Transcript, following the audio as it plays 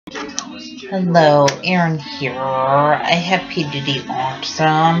Hello, Aaron here. I have PDD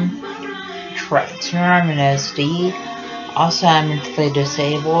Autism, Tourette syndrome, and OCD. Also, I'm mentally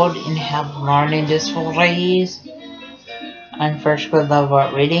disabled and have learning disabilities. I'm first grade level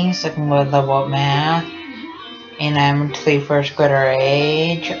at reading, second grade level at math, and I'm mentally first grader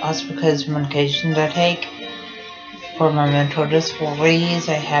age. Also, because of medications I take for my mental disabilities,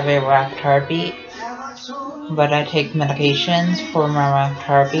 I have a rapid heartbeat, but I take medications for my rapid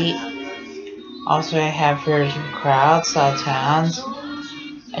heartbeat. Also, I have fears of crowds, loud sounds,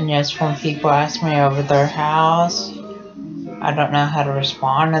 and yes, when people ask me over their house, I don't know how to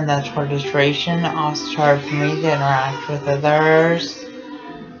respond, and that's frustration. Also, it's hard for me to interact with others.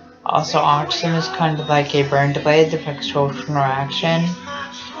 Also, autism is kind of like a brain delay that affects social interaction,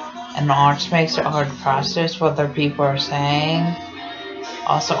 and autism makes it hard to process what other people are saying.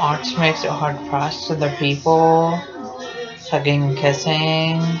 Also, autism makes it hard to process other people hugging and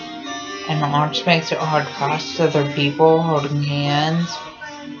kissing. And autism makes it hard to process other people holding hands.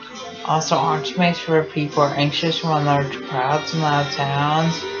 Also, autism makes sure people are anxious when large crowds and loud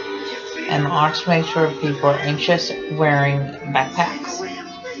sounds. And autism makes sure people are anxious wearing backpacks.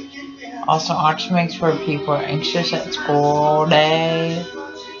 Also, autism makes sure people are anxious at school all day.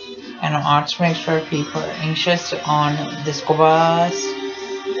 And autism makes sure people are anxious on the school bus.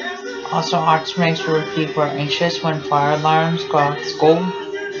 Also, autism makes sure people are anxious when fire alarms go off school.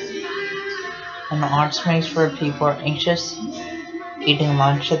 And autism makes sure people are anxious eating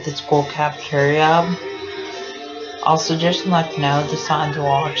lunch at the school cafeteria. Also, just to let you know, the signs of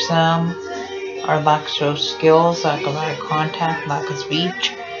autism are lack of social skills, lack of eye contact, lack of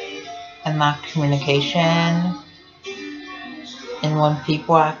speech, and lack of communication. And when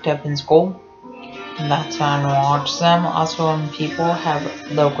people act up in school, and that's sign of autism. Also, when people have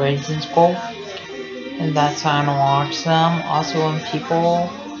low grades in school, and that's sign of autism. Also, when people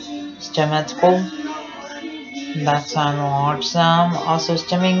STEM at school, and that's sign of autism. Also,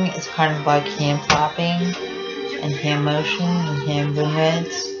 stimming is kind of like hand clapping, and hand motion, and hand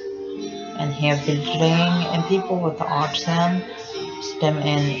movements, and hand fidgeting. And people with autism STEM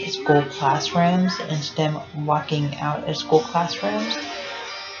in school classrooms and STEM walking out of school classrooms.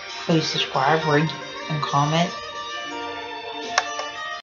 Please subscribe, rate, and comment.